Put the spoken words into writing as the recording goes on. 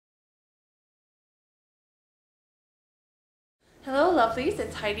Hello lovelies,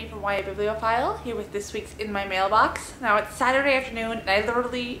 it's Heidi from YA Bibliophile here with this week's In My Mailbox. Now it's Saturday afternoon and I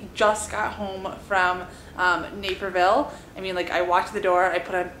literally just got home from Naperville. I walked to the door, I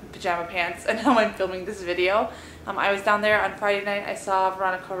put on pajama pants, and now I'm filming this video. I was down there on Friday night, I saw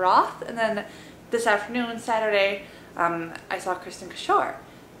Veronica Roth, and then this afternoon, Saturday, I saw Kristen Kishore.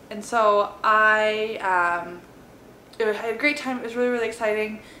 And so I had a great time. It was really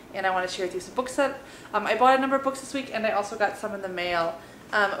exciting, and I want to share with you some books that I bought a number of books this week, and I also got some in the mail.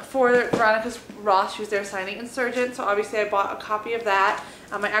 For Veronica's Roth, she was there signing Insurgent, so obviously I bought a copy of that.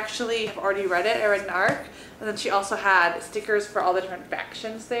 I actually have already read it. I read an arc, and then she also had stickers for all the different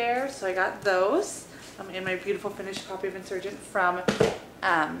factions there, so I got those in my beautiful finished copy of Insurgent from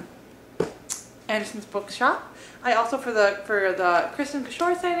Anderson's Bookshop. I also, for the Kristen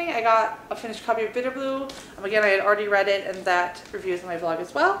Kishore signing, I got a finished copy of Bitter Blue. Again, I had already read it, and that review is on my blog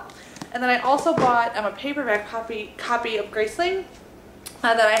as well. And then I also bought a paperback copy of Graceling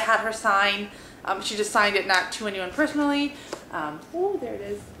that I had her sign. She just signed it, not to anyone personally. Oh, there it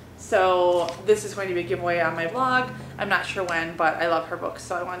is. So this is going to be a giveaway on my blog. I'm not sure when, but I love her books,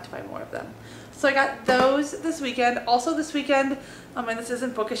 so I wanted to buy more of them. So I got those this weekend. Also this weekend, and this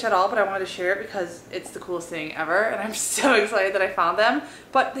isn't bookish at all, but I wanted to share it because it's the coolest thing ever, and I'm so excited that I found them.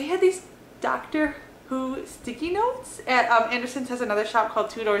 But they had these Doctor Who sticky notes at Anderson's has another shop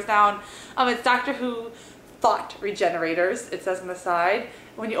called Two Doors Down. It's Doctor Who Thought Regenerators, it says on the side.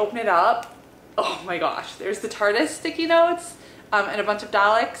 When you open it up, oh my gosh, there's the TARDIS sticky notes and a bunch of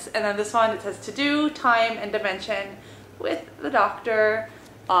Daleks, and then this one, it says to do, time, and dimension with the Doctor.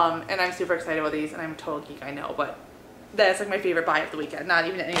 And I'm super excited about these, and I'm a total geek, I know, but that's like my favorite buy of the weekend, not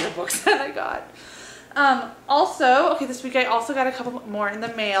even any of the books that I got. Also, this week I also got a couple more in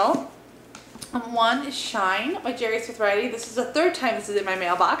the mail. One is Shine by Jerry Smith Riley. This is the third time this is in my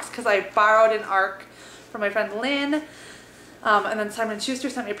mailbox because I borrowed an arc from my friend Lynn. And then Simon & Schuster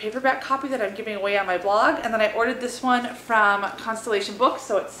sent me a paperback copy that I'm giving away on my blog. And then I ordered this one from Constellation Books,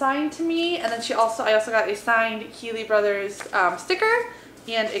 so it's signed to me. And then I also got a signed Healy Brothers sticker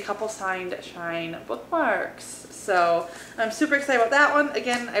and a couple signed Shine bookmarks. So I'm super excited about that one.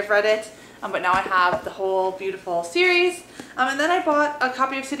 Again, I've read it, but now I have the whole beautiful series. And then I bought a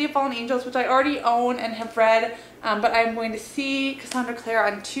copy of City of Fallen Angels, which I already own and have read, but I'm going to see Cassandra Clare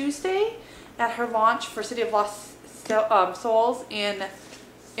on Tuesday at her launch for City of Lost Souls in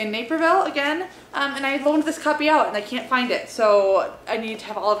Naperville again. And I loaned this copy out and I can't find it, so I need to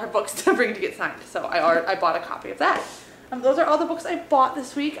have all of her books to bring to get signed. So I bought a copy of that. Those are all the books I bought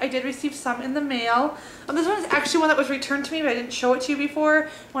this week. I did receive some in the mail. This one is actually one that was returned to me, but I didn't show it to you before.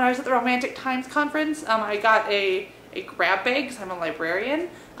 When I was at the Romantic Times conference, I got a grab bag because I'm a librarian.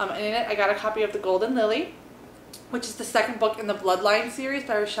 And in it, I got a copy of The Golden Lily, which is the second book in the Bloodline series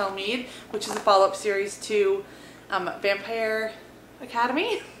by Rochelle Mead, which is a follow-up series to Vampire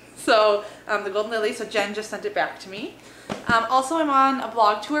Academy. So The Golden Lily, so Jen just sent it back to me. Also, I'm on a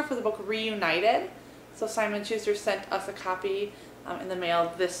blog tour for the book Reunited. So Simon & Schuster sent us a copy in the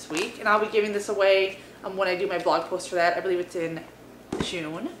mail this week, and I'll be giving this away when I do my blog post for that. I believe it's in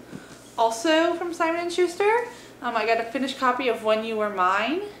June. Also from Simon & Schuster, I got a finished copy of When You Were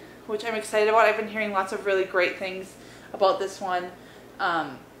Mine, which I'm excited about. I've been hearing lots of really great things about this one.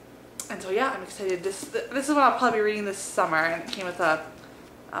 And so yeah, I'm excited. This is what I'll probably be reading this summer, and it came with a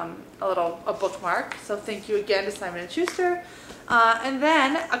bookmark. So thank you again to Simon & Schuster. And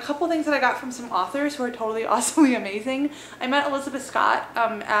then a couple things that I got from some authors who are totally awesomely amazing. I met Elizabeth Scott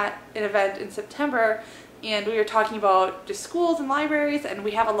at an event in September, and we were talking about just schools and libraries, and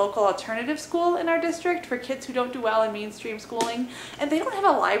we have a local alternative school in our district for kids who don't do well in mainstream schooling, and they don't have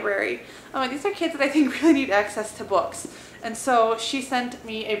a library. These are kids that I think really need access to books. And so she sent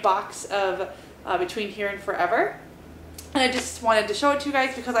me a box of Between Here and Forever. And I just wanted to show it to you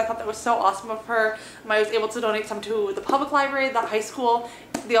guys because I thought that was so awesome of her. I was able to donate some to the public library, the high school,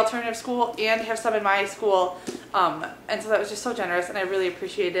 the alternative school, and have some in my school. And so that was just so generous, and I really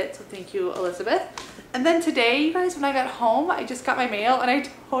appreciate it. So thank you, Elizabeth. And then today, you guys, when I got home, I just got my mail, and I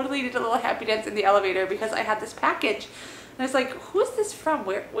totally did a little happy dance in the elevator because I had this package. And I was like, who is this from?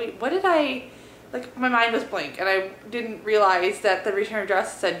 Wait, what did I... Like, my mind was blank, and I didn't realize that the return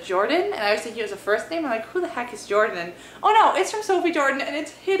address said Jordan, and I was thinking it was a first name. I'm like, who the heck is Jordan? And oh no, it's from Sophie Jordan, and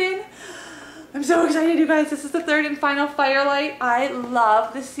it's hidden. I'm so excited, you guys. This is the third and final Firelight. I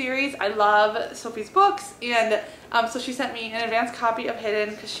love this series. I love Sophie's books, and so she sent me an advanced copy of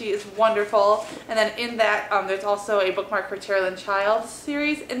Hidden because she is wonderful. And then in that, there's also a bookmark for Terilyn Child's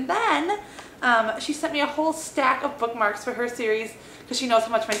series, and then she sent me a whole stack of bookmarks for her series because she knows how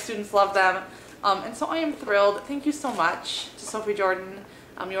much my students love them. And so I am thrilled. Thank you so much to Sophie Jordan.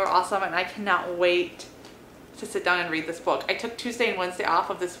 You are awesome, and I cannot wait to sit down and read this book. I took Tuesday and Wednesday off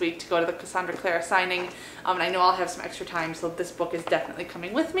of this week to go to the Cassandra Clare signing, and I know I'll have some extra time, so this book is definitely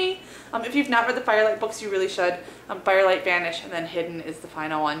coming with me. If you've not read the Firelight books, you really should. Firelight, Vanish, and then Hidden is the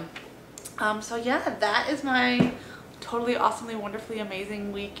final one. So yeah, that is my totally awesomely, wonderfully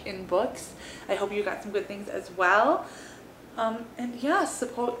amazing week in books. I hope you got some good things as well. And yeah,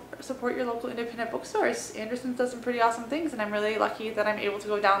 support your local independent bookstores. Anderson's does some pretty awesome things, and I'm really lucky that I'm able to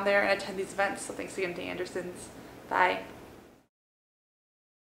go down there and attend these events. So thanks again to Anderson's. Bye.